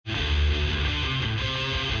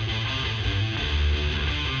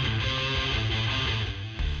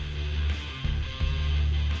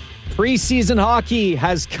Preseason hockey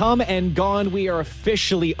has come and gone. We are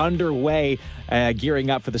officially underway, gearing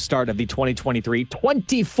up for the start of the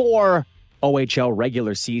 2023-24 OHL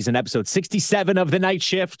regular season, episode 67 of The Night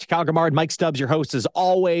Shift. Kyle Grimard and Mike Stubbs, your host as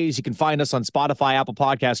always. You can find us on Spotify, Apple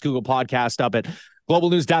Podcasts, Google Podcasts, up at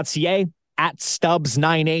globalnews.ca, at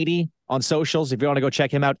Stubbs980 on socials. If you want to go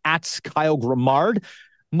check him out, at Kyle Grimard.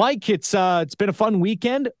 Mike, it's been a fun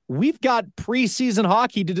weekend. We've got preseason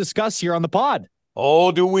hockey to discuss here on the pod.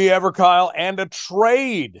 Oh, do we ever, Kyle? And a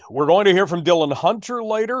trade. We're going to hear from Dylan Hunter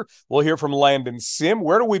later. We'll hear from Landon Sim.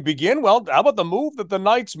 Where do we begin? Well, how about the move that the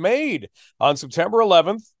Knights made? On September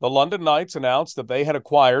 11th, the London Knights announced that they had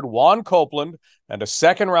acquired Juan Copeland and a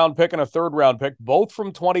second-round pick and a third-round pick, both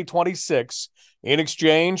from 2026, in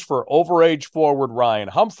exchange for overage forward Ryan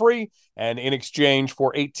Humphrey and in exchange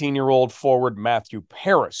for 18-year-old forward Matthew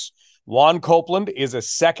Paris. Juan Copeland is a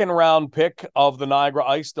second-round pick of the Niagara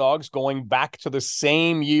Ice Dogs, going back to the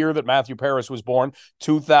same year that Matthew Paris was born,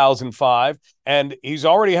 2005, and he's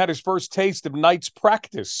already had his first taste of Knights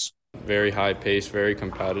practice. Very high pace, very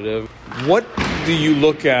competitive. What do you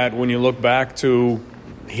look at when you look back to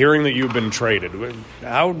hearing that you've been traded?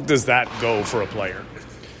 How does that go for a player?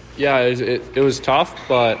 Yeah, it was tough,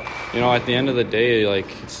 but, at the end of the day,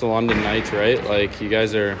 it's the London Knights, right? You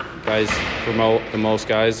guys promote the most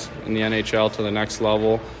guys in the NHL to the next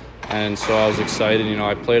level, and so I was excited.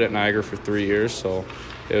 I played at Niagara for 3 years, so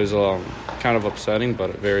it was kind of upsetting,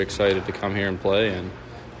 but very excited to come here and play, and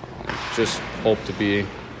just hope to be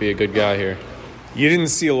a good guy here. You didn't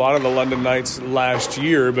see a lot of the London Knights last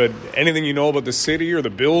year, but anything you know about the city or the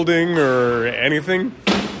building or anything?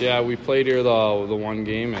 Yeah, we played here the one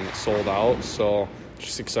game and it sold out, so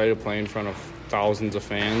just excited to play in front of thousands of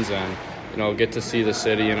fans and, get to see the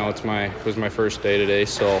city. It was my first day today,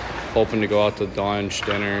 so hoping to go out to lunch,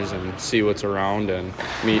 dinners, and see what's around and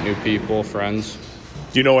meet new people, friends.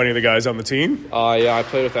 Do you know any of the guys on the team? Yeah, I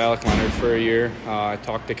played with Alec Leonard for a year. I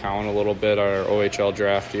talked to Cowan a little bit our OHL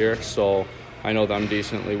draft year, so I know them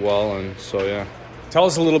decently well, and so, yeah. Tell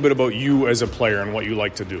us a little bit about you as a player and what you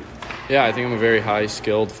like to do. Yeah, I think I'm a very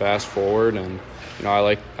high-skilled, fast forward, and I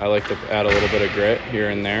like to add a little bit of grit here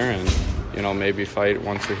and there, and maybe fight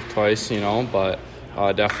once or twice, but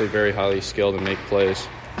definitely very highly skilled and make plays.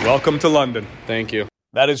 Welcome to London. Thank you.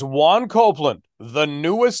 That is Juan Copeland, the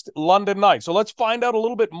newest London Knight. So let's find out a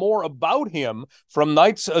little bit more about him from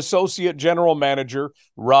Knights Associate General Manager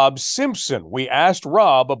Rob Simpson. We asked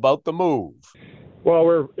Rob about the move. Well,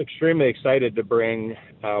 we're extremely excited to bring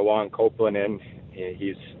Juan Copeland in.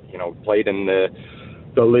 He's, played in the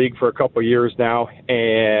league for a couple years now,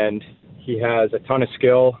 and he has a ton of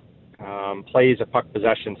skill, plays a puck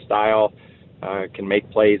possession style, can make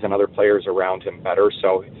plays and other players around him better.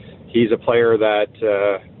 So he's a player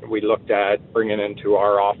that we looked at bringing into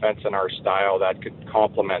our offense and our style that could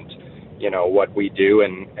complement, what we do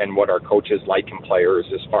and what our coaches like in players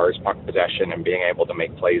as far as puck possession and being able to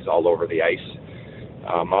make plays all over the ice.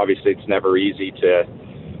 Obviously, it's never easy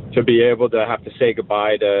to be able to have to say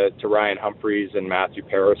goodbye to Ryan Humphreys and Matthew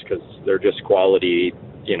Paris because they're just quality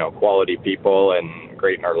people and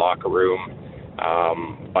great in our locker room.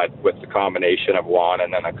 But with the combination of Juan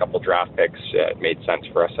and then a couple draft picks, it made sense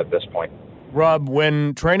for us at this point. Rob,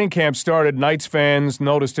 when training camp started, Knights fans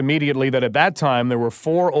noticed immediately that at that time there were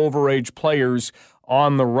 4 overage players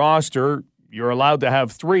on the roster. You're allowed to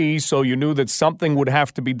have 3, so you knew that something would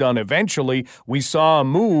have to be done eventually. We saw a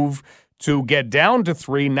move to get down to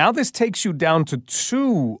 3. Now this takes you down to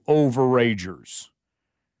 2 overagers.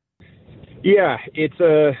 Yeah,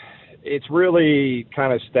 it's really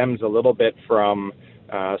kind of stems a little bit from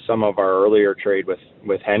some of our earlier trade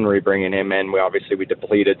with Henry bringing him in. We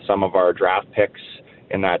depleted some of our draft picks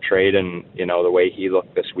in that trade, and the way he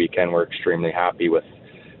looked this weekend, we're extremely happy with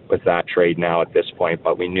that trade now at this point.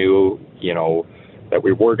 But we knew, that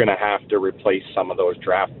we were going to have to replace some of those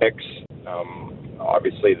draft picks.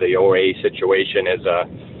 Obviously, the OA situation is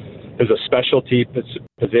a specialty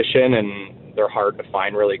position, and they're hard to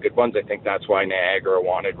find really good ones. I think that's why Niagara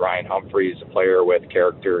wanted Ryan Humphreys, a player with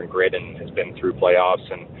character and grit, and has been through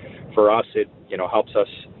playoffs. And for us, it helps us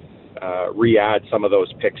re-add some of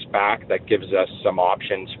those picks back. That gives us some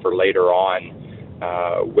options for later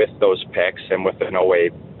on with those picks and with an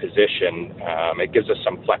OA position. It gives us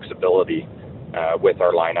some flexibility with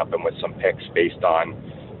our lineup and with some picks based on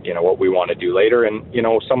what we want to do later. And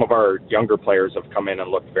some of our younger players have come in and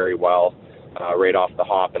looked very well right off the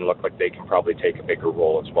hop and look like they can probably take a bigger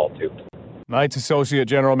role as well too. Knights Associate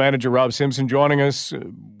General Manager Rob Simpson joining us.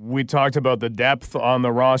 we talked about the depth on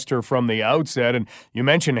the roster from the outset, and you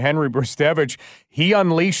mentioned Henry Brzustewicz. He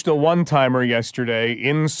unleashed a one-timer yesterday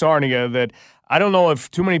in Sarnia that I don't know if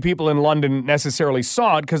too many people in London necessarily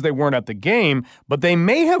saw it because they weren't at the game, but they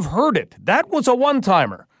may have heard it. That was a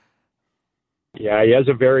one-timer. Yeah, he has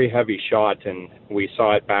a very heavy shot, and we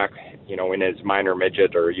saw it back, in his minor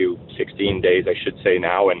midget or U16 days, I should say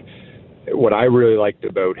now. And what I really liked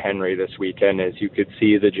about Henry this weekend is you could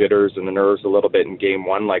see the jitters and the nerves a little bit in game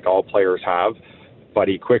one, like all players have, but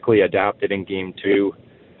he quickly adapted in game two,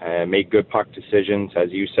 made good puck decisions,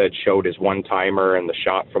 as you said, showed his one-timer and the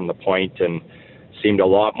shot from the point, and seemed a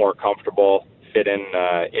lot more comfortable, fit in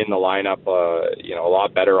the lineup, a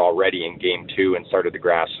lot better already in game two, and started to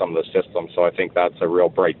grasp some of the system. So I think that's a real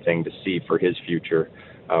bright thing to see for his future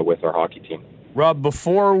with our hockey team. Rob,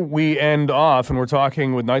 before we end off, and we're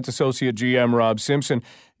talking with Knights Associate GM Rob Simpson,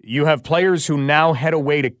 you have players who now head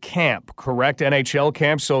away to camp, correct? NHL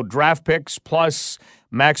camp, so draft picks plus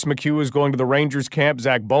Max McHugh is going to the Rangers camp.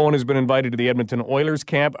 Zach Bowen has been invited to the Edmonton Oilers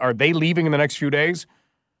camp. Are they leaving in the next few days?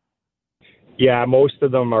 Yeah, most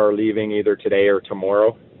of them are leaving either today or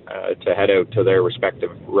tomorrow to head out to their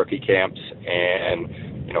respective rookie camps and,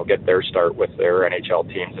 get their start with their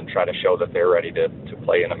NHL teams and try to show that they're ready to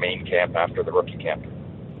play in a main camp after the rookie camp.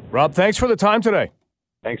 Rob, thanks for the time today.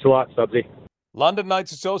 Thanks a lot, Stubbsy. London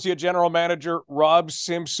Knights Associate General Manager Rob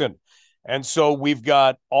Simpson. And so we've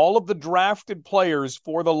got all of the drafted players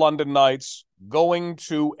for the London Knights going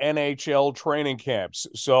to NHL training camps.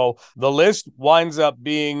 So the list winds up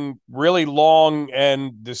being really long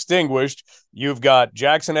and distinguished. You've got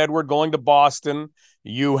Jackson Edward going to Boston.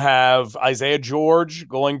 You have Isaiah George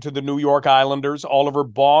going to the New York Islanders. Oliver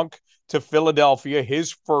Bonk to Philadelphia,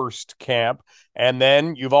 his first camp. And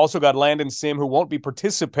then you've also got Landon Sim, who won't be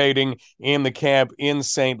participating in the camp in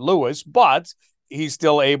St. Louis, but he's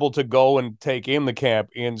still able to go and take in the camp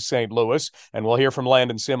in St. Louis. And we'll hear from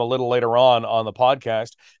Landon Sim a little later on the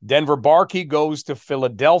podcast. Denver Barkey goes to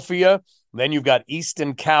Philadelphia. Then you've got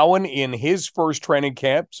Easton Cowan in his first training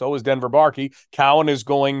camp. So is Denver Barkey. Cowan is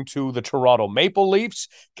going to the Toronto Maple Leafs.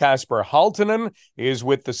 Casper Halttunen is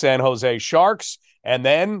with the San Jose Sharks. And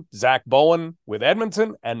then Zach Bowen with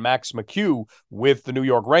Edmonton and Max McHugh with the New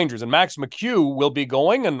York Rangers. And Max McHugh will be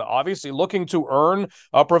going and obviously looking to earn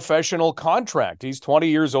a professional contract. He's 20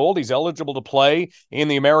 years old. He's eligible to play in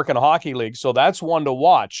the American Hockey League. So that's one to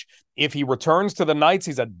watch. If he returns to the Knights,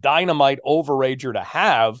 he's a dynamite overager to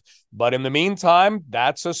have. But in the meantime,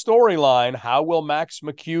 that's a storyline. How will Max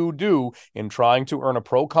McHugh do in trying to earn a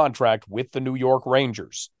pro contract with the New York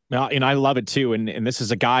Rangers? And I love it too. And this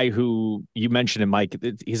is a guy who you mentioned him, Mike.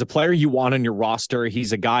 He's a player you want on your roster.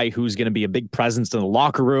 He's a guy who's going to be a big presence in the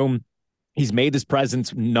locker room. He's made his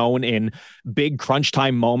presence known in big crunch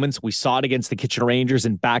time moments. We saw it against the Kitchener Rangers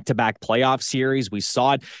in back-to-back playoff series. We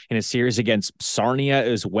saw it in a series against Sarnia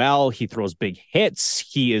as well. He throws big hits.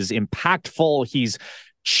 He is impactful. He's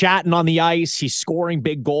chatting on the ice. He's scoring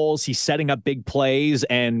big goals. He's setting up big plays.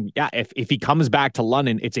 And yeah, if he comes back to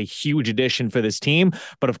London, it's a huge addition for this team.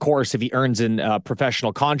 But of course, if he earns a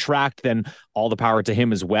professional contract, then all the power to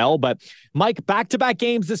him as well. But Mike, back-to-back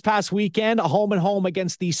games this past weekend, a home and home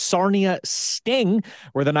against the Sarnia Sting,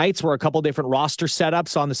 where the Knights were a couple different roster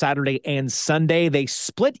setups on the Saturday and Sunday. They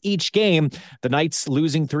split each game, the Knights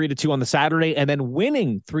losing 3-2 on the Saturday and then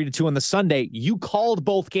winning 3-2 on the Sunday. You called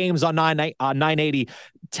both games on 980.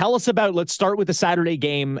 Tell us about, let's start with the Saturday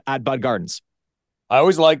game at Bud Gardens. I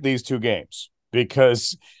always like these two games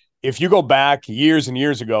because if you go back years and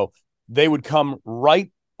years ago, they would come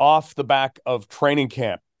right off the back of training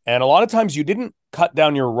camp. And a lot of times you didn't cut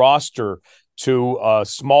down your roster to a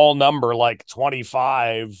small number like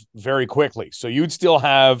 25 very quickly. So you'd still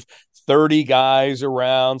have 30 guys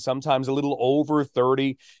around, sometimes a little over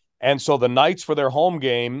 30. And so the Knights for their home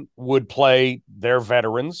game would play their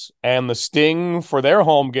veterans, and the Sting for their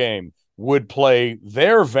home game would play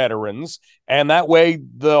their veterans. And that way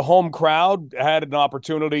the home crowd had an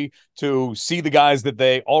opportunity to see the guys that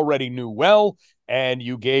they already knew well. And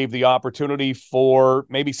you gave the opportunity for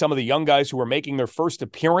maybe some of the young guys who were making their first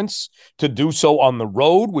appearance to do so on the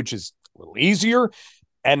road, which is a little easier.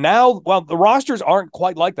 And now, well, the rosters aren't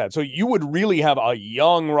quite like that. So you would really have a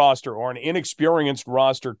young roster or an inexperienced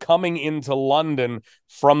roster coming into London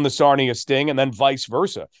from the Sarnia Sting and then vice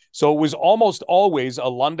versa. So it was almost always a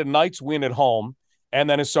London Knights win at home and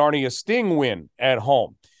then a Sarnia Sting win at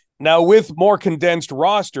home. Now, with more condensed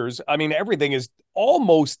rosters, I mean, everything is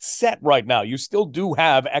almost set right now. You still do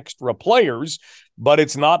have extra players, but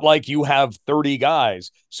it's not like you have 30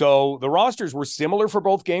 guys. So the rosters were similar for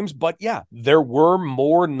both games, but yeah, there were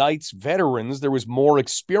more Knights veterans. There was more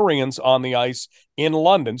experience on the ice in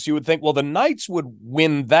London. So you would think, well, the Knights would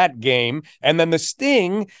win that game. And then the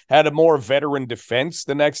Sting had a more veteran defense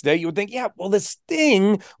the next day. You would think, yeah, well, the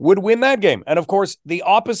Sting would win that game. And of course, the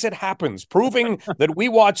opposite happens, proving that we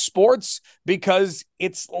watch sports because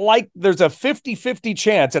it's like there's a 50-50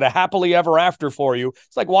 chance at a happily ever after for you.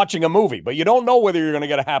 It's like watching a movie, but you don't know whether you're going to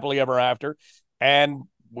get a happily ever after. And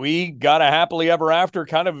we got a happily ever after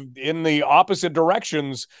kind of in the opposite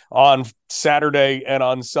directions on Saturday and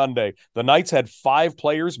on Sunday. The Knights had 5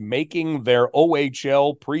 players making their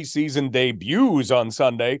OHL preseason debuts on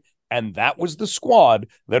Sunday, and that was the squad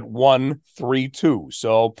that won 3-2.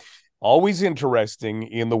 So always interesting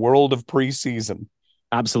in the world of preseason.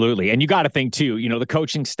 Absolutely. And you got to think too, the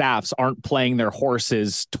coaching staffs aren't playing their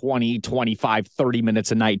horses 20, 25, 30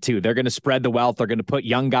 minutes a night too. They're going to spread the wealth. They're going to put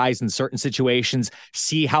young guys in certain situations,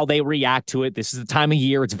 see how they react to it. This is the time of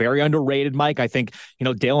year. It's very underrated, Mike. I think,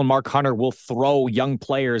 Dale and Mark Hunter will throw young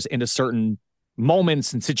players into certain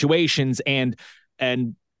moments and situations and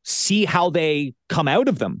see how they come out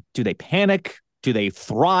of them. Do they panic? Do they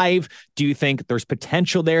thrive? Do you think there's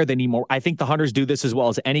potential there? They need more. I think the Hunters do this as well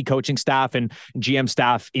as any coaching staff and GM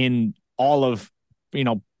staff in all of, in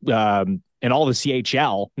all the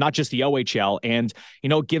CHL, not just the OHL, and,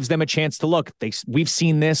 gives them a chance to look. We've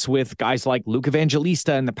seen this with guys like Luke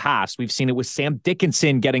Evangelista in the past. We've seen it with Sam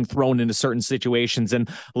Dickinson getting thrown into certain situations, and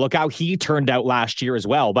look how he turned out last year as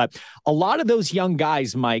well. But a lot of those young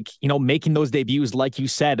guys, Mike, making those debuts, like you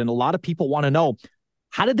said, and a lot of people want to know,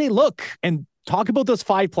 how did they look? And talk about those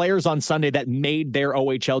 5 players on Sunday that made their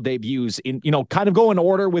OHL debuts in, kind of go in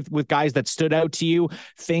order with guys that stood out to you,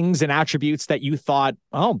 things and attributes that you thought,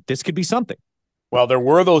 oh, this could be something. Well, there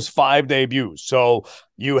were those 5 debuts. So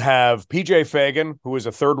you have PJ Fagan, who was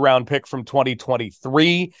a 3rd-round pick from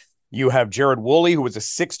 2023. You have Jared Woolley, who was a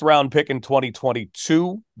 6th-round pick in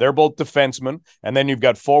 2022. They're both defensemen. And then you've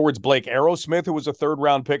got forwards Blake Arrowsmith, who was a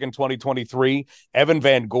 3rd-round pick in 2023. Evan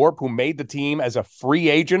Van Gorp, who made the team as a free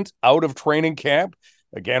agent out of training camp.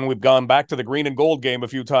 Again, we've gone back to the green and gold game a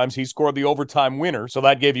few times. He scored the overtime winner. So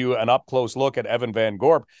that gave you an up-close look at Evan Van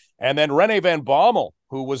Gorp. And then Rene Van Bommel,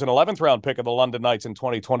 who was an 11th-round pick of the London Knights in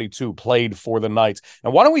 2022, played for the Knights.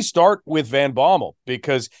 And why don't we start with Van Bommel?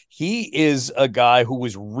 Because he is a guy who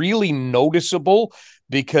was really noticeable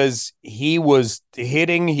because he was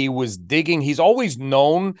hitting, he was digging. He's always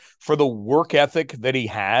known for the work ethic that he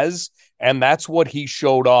has, and that's what he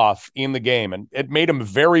showed off in the game, and it made him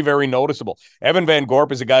very, very noticeable. Evan Van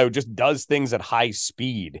Gorp is a guy who just does things at high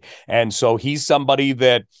speed, and so he's somebody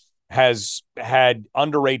that has had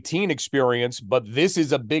under 18 experience, but this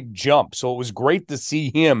is a big jump. So it was great to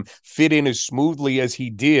see him fit in as smoothly as he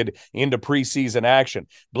did into preseason action.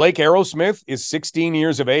 Blake Arrowsmith is 16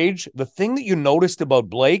 years of age. The thing that you noticed about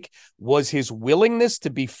Blake was his willingness to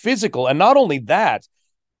be physical. And not only that,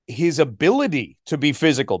 his ability to be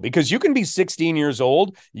physical, because you can be 16 years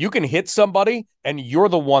old, you can hit somebody and you're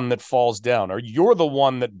the one that falls down, or you're the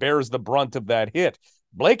one that bears the brunt of that hit.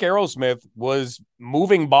 Blake Arrowsmith was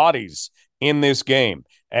moving bodies in this game,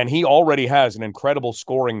 and he already has an incredible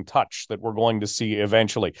scoring touch that we're going to see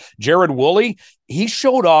eventually. Jared Woolley, he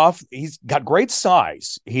showed off. He's got great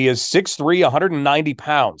size. He is 6'3", 190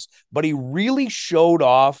 pounds, but he really showed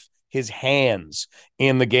off his hands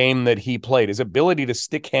in the game that he played, his ability to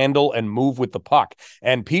stick handle and move with the puck.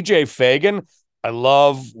 And PJ Fagan, I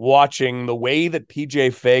love watching the way that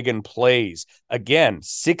PJ Fagan plays. Again,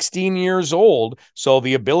 16 years old, so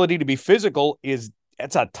the ability to be physical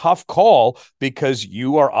it's a tough call because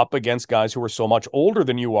you are up against guys who are so much older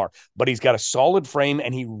than you are. But he's got a solid frame,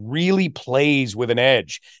 and he really plays with an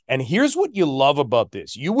edge. And here's what you love about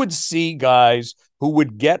this. You would see guys who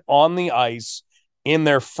would get on the ice in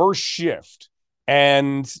their first shift,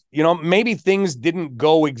 and, maybe things didn't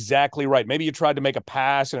go exactly right. Maybe you tried to make a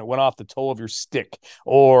pass and it went off the toe of your stick,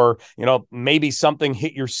 or, maybe something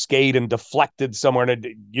hit your skate and deflected somewhere, and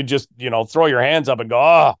you just, throw your hands up and go,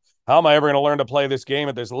 oh, how am I ever going to learn to play this game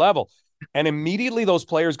at this level? And immediately those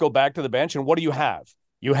players go back to the bench, and what do you have?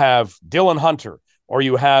 You have Dylan Hunter, or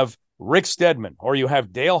you have Rick Steadman, or you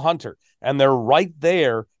have Dale Hunter, and they're right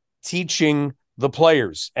there teaching the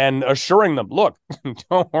players and assuring them, look,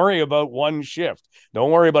 don't worry about one shift. Don't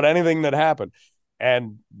worry about anything that happened.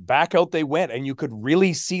 And back out they went, and you could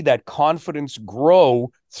really see that confidence grow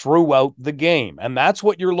throughout the game. And that's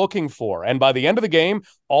what you're looking for. And by the end of the game,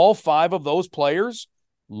 all 5 of those players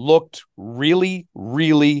looked really,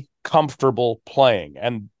 really comfortable playing.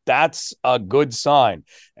 And that's a good sign.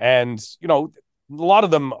 And, lot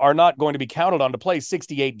of them are not going to be counted on to play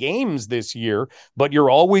 68 games this year, but you're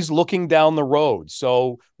always looking down the road.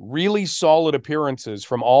 So really solid appearances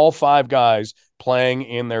from all 5 guys playing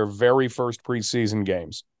in their very first preseason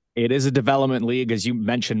games. It is a development league, as you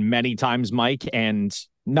mentioned many times, Mike. And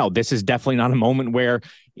no, this is definitely not a moment where,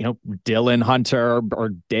 Dylan Hunter or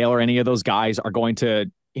Dale or any of those guys are going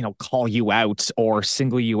to, call you out or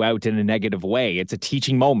single you out in a negative way. It's a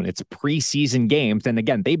teaching moment. It's preseason games. And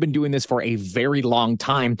again, they've been doing this for a very long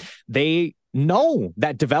time. They know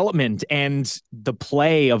that development and the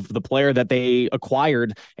play of the player that they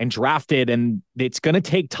acquired and drafted, and it's going to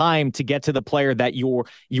take time to get to the player that you're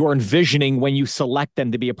envisioning when you select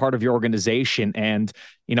them to be a part of your organization. And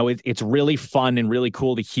it's really fun and really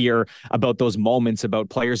cool to hear about those moments about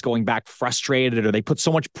players going back frustrated, or they put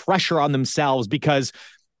so much pressure on themselves because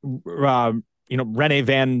Rene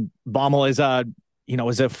van Bommel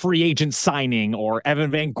is a free agent signing, or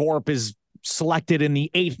Evan Van Gorp is selected in the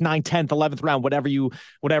 8th, 9th, 10th, 11th round,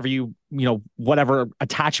 whatever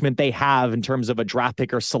attachment they have in terms of a draft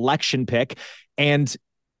pick or selection pick. And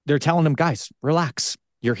they're telling them, guys, relax.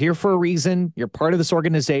 You're here for a reason. You're part of this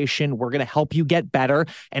organization. We're going to help you get better.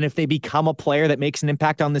 And if they become a player that makes an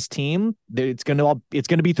impact on this team, it's going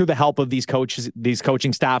to be through the help of these coaches, these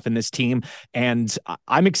coaching staff, and this team. And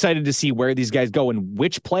I'm excited to see where these guys go and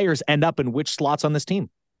which players end up in which slots on this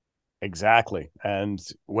team. Exactly. And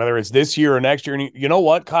whether it's this year or next year, and you know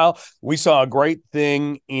what, Kyle, we saw a great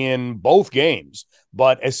thing in both games,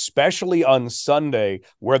 but especially on Sunday,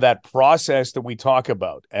 where that process that we talk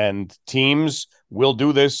about, and teams will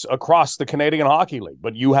do this across the Canadian Hockey League,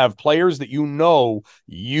 but you have players that you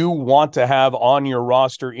want to have on your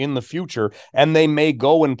roster in the future, and they may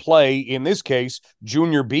go and play, in this case,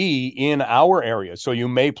 Junior B in our area. So you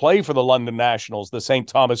may play for the London Nationals, the St.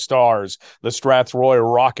 Thomas Stars, the Strathroy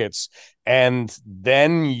Rockets, and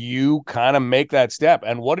then you kind of make that step.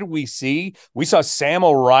 And what did we see? We saw Sam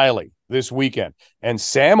O'Reilly this weekend, and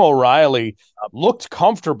Sam O'Reilly looked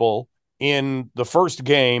comfortable in the first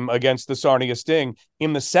game against the Sarnia Sting.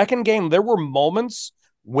 In the second game, there were moments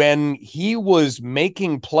when he was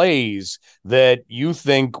making plays that you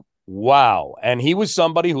think, wow. And he was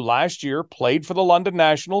somebody who last year played for the London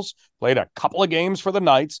Nationals, played a couple of games for the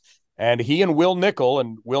Knights, and he and Will Nickel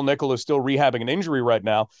is still rehabbing an injury right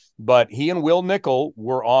now, but he and Will Nickel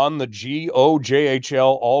were on the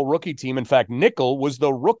GOJHL all-rookie team. In fact, Nickel was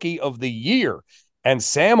the rookie of the year. And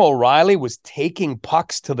Sam O'Reilly was taking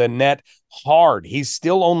pucks to the net hard. He's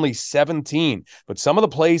still only 17, but some of the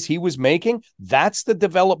plays he was making, that's the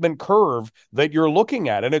development curve that you're looking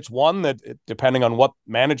at. And it's one that, depending on what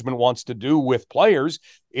management wants to do with players,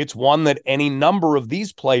 it's one that any number of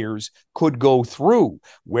these players could go through,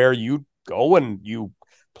 where you go and you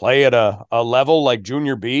play at a level like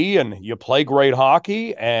Junior B and you play great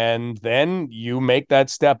hockey, and then you make that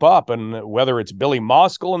step up. And whether it's Billy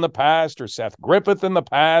Moskal in the past or Seth Griffith in the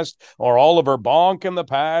past or Oliver Bonk in the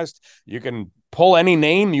past, you can pull any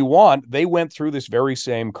name you want. They went through this very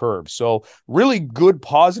same curve. So really good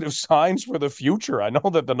positive signs for the future. I know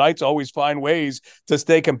that the Knights always find ways to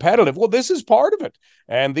stay competitive. Well, this is part of it,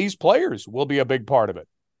 and these players will be a big part of it.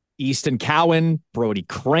 Easton Cowan, Brody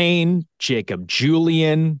Crane, Jacob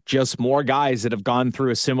Julian, just more guys that have gone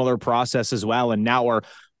through a similar process as well, and now are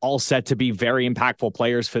all set to be very impactful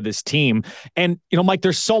players for this team. And, Mike,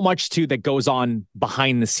 there's so much too that goes on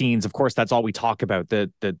behind the scenes. Of course, that's all we talk about,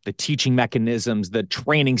 the teaching mechanisms, the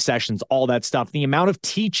training sessions, all that stuff. The amount of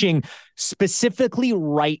teaching specifically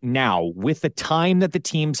right now, with the time that the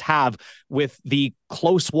teams have, with the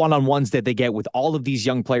close one-on-ones that they get with all of these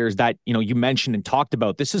young players that, you mentioned and talked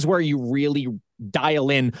about. This is where you really dial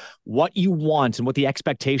in what you want and what the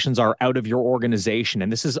expectations are out of your organization.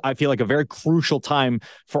 And this is, I feel like, a very crucial time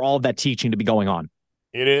for all of that teaching to be going on.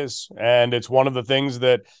 It is. And it's one of the things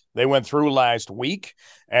that they went through last week.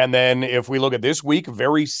 And then if we look at this week,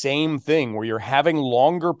 very same thing, where you're having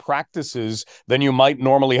longer practices than you might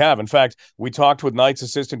normally have. In fact, we talked with Knights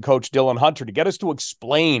assistant coach Dylan Hunter to get us to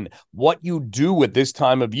explain what you do at this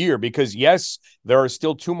time of year, because yes, there are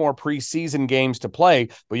still 2 more preseason games to play,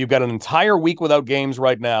 but you've got an entire week without games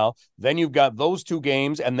right now. Then you've got those 2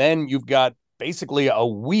 games, and then you've got basically a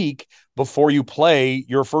week before you play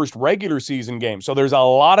your first regular season game. So there's a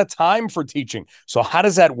lot of time for teaching. So how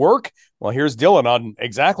does that work? Well, here's Dylan on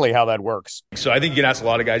exactly how that works. So I think you can ask a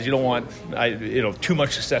lot of guys. You don't want too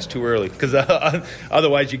much success too early, because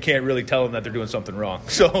otherwise you can't really tell them that they're doing something wrong.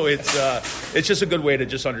 So it's just a good way to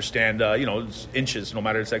just understand, inches, no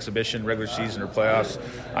matter it's exhibition, regular season, or playoffs.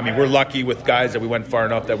 I mean, we're lucky with guys that we went far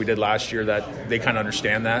enough that we did last year that they kind of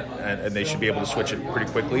understand that, and they should be able to switch it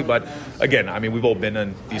pretty quickly. But again, I mean, we've all been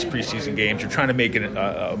in these preseason preseason games. You're trying to make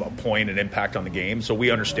a point, an impact on the game. So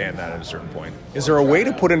we understand that at a certain point. Is there a way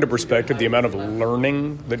to put into perspective the amount of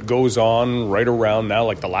learning that goes on right around now,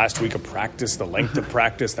 like the last week of practice, the length of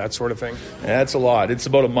practice, that sort of thing? Yeah, it's a lot. It's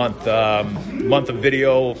about a month of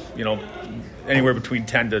video, anywhere between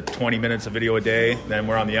 10 to 20 minutes of video a day. Then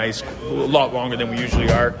we're on the ice a lot longer than we usually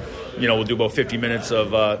are. We'll do about 50 minutes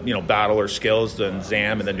of, battle or skills, then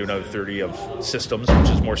ZAM, and then do another 30 of systems, which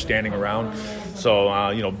is more standing around. So,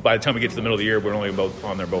 by the time we get to the middle of the year, we're only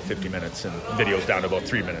about 50 minutes, and video's down to about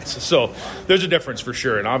 3 minutes. So there's a difference for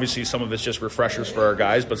sure. And obviously some of it's just refreshers for our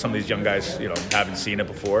guys, but some of these young guys, haven't seen it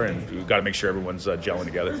before, and we've got to make sure everyone's gelling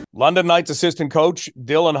together. London Knights assistant coach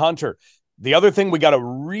Dylan Hunter. The other thing we got a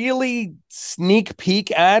really sneak peek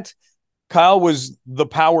at, Kyle, was the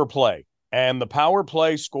power play. And the power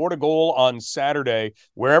play scored a goal on Saturday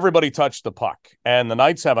where everybody touched the puck. And the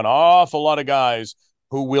Knights have an awful lot of guys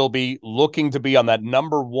who will be looking to be on that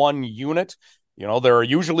number one unit. There are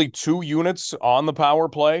usually 2 units on the power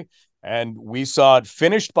play. And we saw it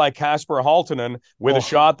finished by Kasper Halttunen with a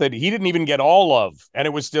shot that he didn't even get all of. And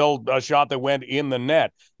it was still a shot that went in the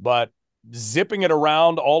net. But zipping it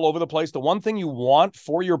around all over the place. The one thing you want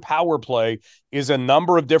for your power play is a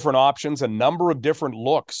number of different options, a number of different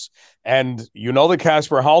looks. And that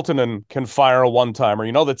Kasper Halttunen can fire a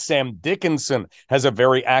one-timer. That Sam Dickinson has a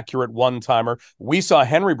very accurate one-timer. We saw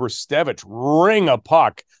Henry Brzustewicz ring a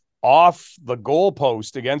puck off the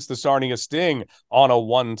goalpost against the Sarnia Sting on a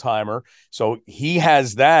one-timer. So he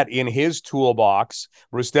has that in his toolbox.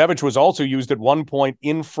 Brzustewicz was also used at one point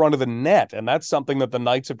in front of the net, and that's something that the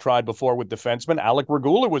Knights have tried before with defensemen. Alec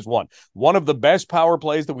Regula was one of the best power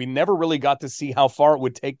plays that we never really got to see how far it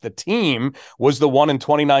would take the team was the one in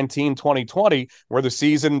 2019-2020 where the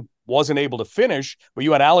season wasn't able to finish, but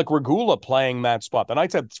you had Alec Regula playing that spot. The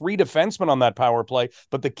Knights had 3 defensemen on that power play,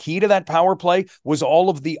 but the key to that power play was all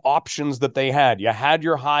of the options that they had. You had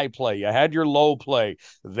your high play, you had your low play.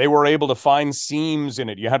 They were able to find seams in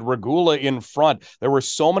it. You had Regula in front. There were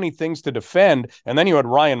so many things to defend, and then you had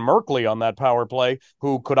Ryan Merkley on that power play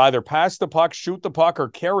who could either pass the puck, shoot the puck, or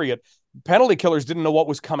carry it. Penalty killers didn't know what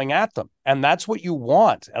was coming at them, and that's what you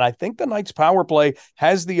want. And I think the Knights power play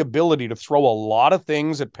has the ability to throw a lot of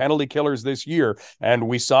things at penalty killers this year, and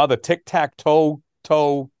we saw the tic-tac-toe,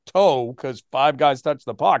 because 5 guys touched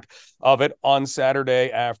the puck of it on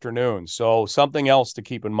Saturday afternoon. So something else to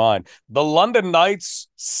keep in mind. The London Knights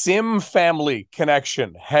Sim family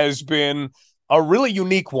connection has been a really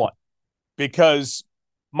unique one because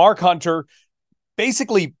Mark Hunter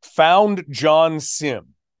basically found John Sim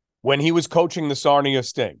when he was coaching the Sarnia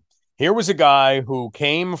Sting. Here was a guy who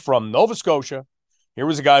came from Nova Scotia. Here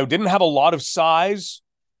was a guy who didn't have a lot of size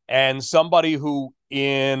and somebody who,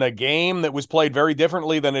 in a game that was played very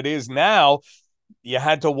differently than it is now, you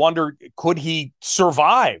had to wonder, could he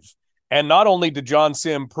survive? And not only did John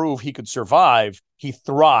Sim prove he could survive, he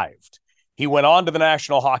thrived. He went on to the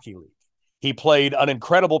National Hockey League. He played an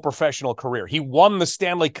incredible professional career. He won the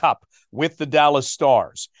Stanley Cup with the Dallas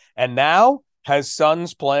Stars. And now has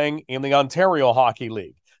sons playing in the Ontario Hockey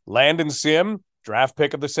League. Landon Sim, draft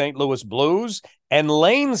pick of the St. Louis Blues, and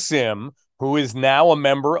Lane Sim, who is now a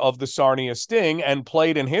member of the Sarnia Sting and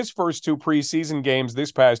played in his first 2 preseason games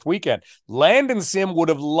this past weekend. Landon Sim would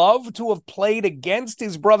have loved to have played against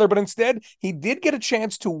his brother, but instead he did get a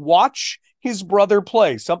chance to watch his brother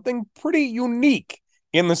play, something pretty unique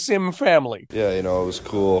in the Sim family. Yeah, it was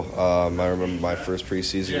cool. I remember my first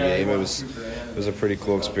preseason game. It was a pretty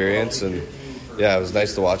cool experience, and yeah, it was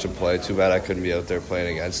nice to watch him play. Too bad I couldn't be out there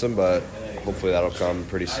playing against him, but hopefully that'll come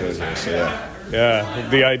pretty soon here. So yeah. Yeah,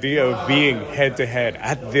 the idea of being head-to-head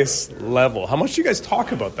at this level. How much do you guys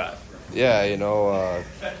talk about that? Yeah,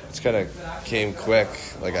 it's kind of came quick.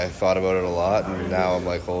 Like, I thought about it a lot, and now I'm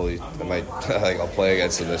like, holy, I'll play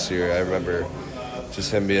against him this year. I remember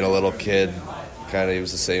just him being a little kid. He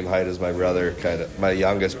was the same height as my brother, my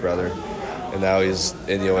youngest brother. And now he's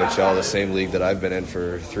in the OHL, the same league that I've been in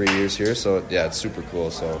for 3 years here. So, yeah, it's super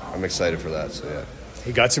cool. So I'm excited for that. So, yeah.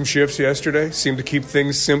 He got some shifts yesterday, seemed to keep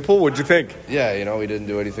things simple. What'd you think? Yeah, he didn't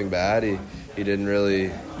do anything bad. He didn't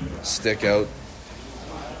really stick out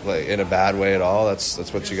like in a bad way at all.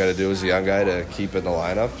 That's what you got to do as a young guy to keep in the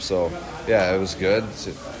lineup. So, yeah, it was good. It's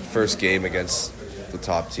the first game against the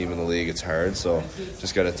top team in the league. It's hard. So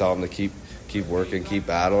just got to tell him to keep working, keep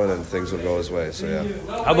battling, and things will go his way. So,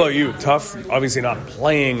 yeah. How about you? Tough, obviously not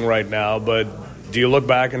playing right now, but do you look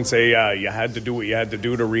back and say, you had to do what you had to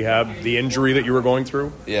do to rehab the injury that you were going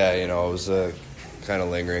through? Yeah, it was a kind of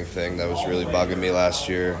lingering thing that was really bugging me last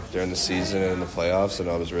year during the season and in the playoffs, and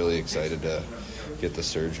I was really excited to get the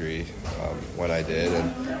surgery when I did,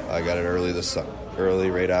 and I got it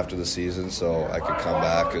early right after the season, so I could come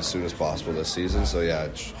back as soon as possible this season. So yeah,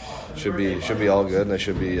 it should be all good, and I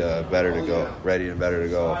should be better to go, ready and better to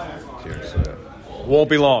go here. So, yeah. Won't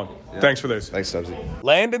be long. Yeah. Thanks for this. Thanks, Stubbsy.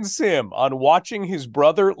 Landon Sim on watching his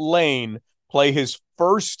brother Lane play his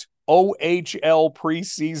first OHL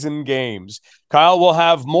preseason games. Kyle will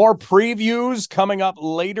have more previews coming up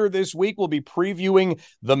later this week. We'll be previewing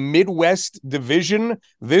the Midwest Division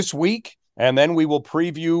this week, and then we will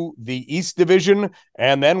preview the East Division,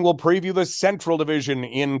 and then we'll preview the Central Division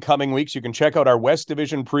in coming weeks. You can check out our West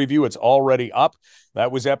Division preview. It's already up.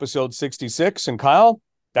 That was episode 66. And Kyle,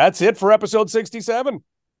 that's it for episode 67.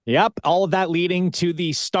 Yep, all of that leading to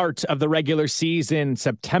the start of the regular season,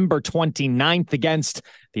 September 29th against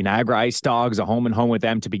the Niagara Ice Dogs, a home and home with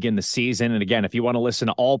them to begin the season. And again, if you want to listen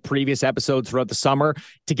to all previous episodes throughout the summer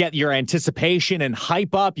to get your anticipation and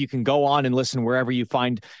hype up, you can go on and listen wherever you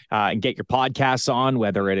find and get your podcasts on,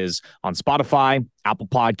 whether it is on Spotify, Apple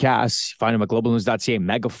Podcasts, find them at globalnews.ca,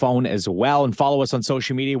 Megaphone as well, and follow us on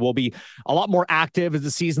social media. We'll be a lot more active as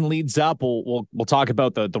the season leads up. We'll talk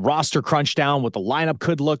about the roster crunch down, what the lineup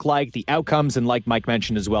could look like, the outcomes, and like Mike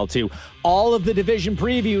mentioned as well too, all of the division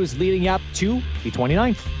previews leading up to the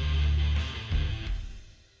 29th.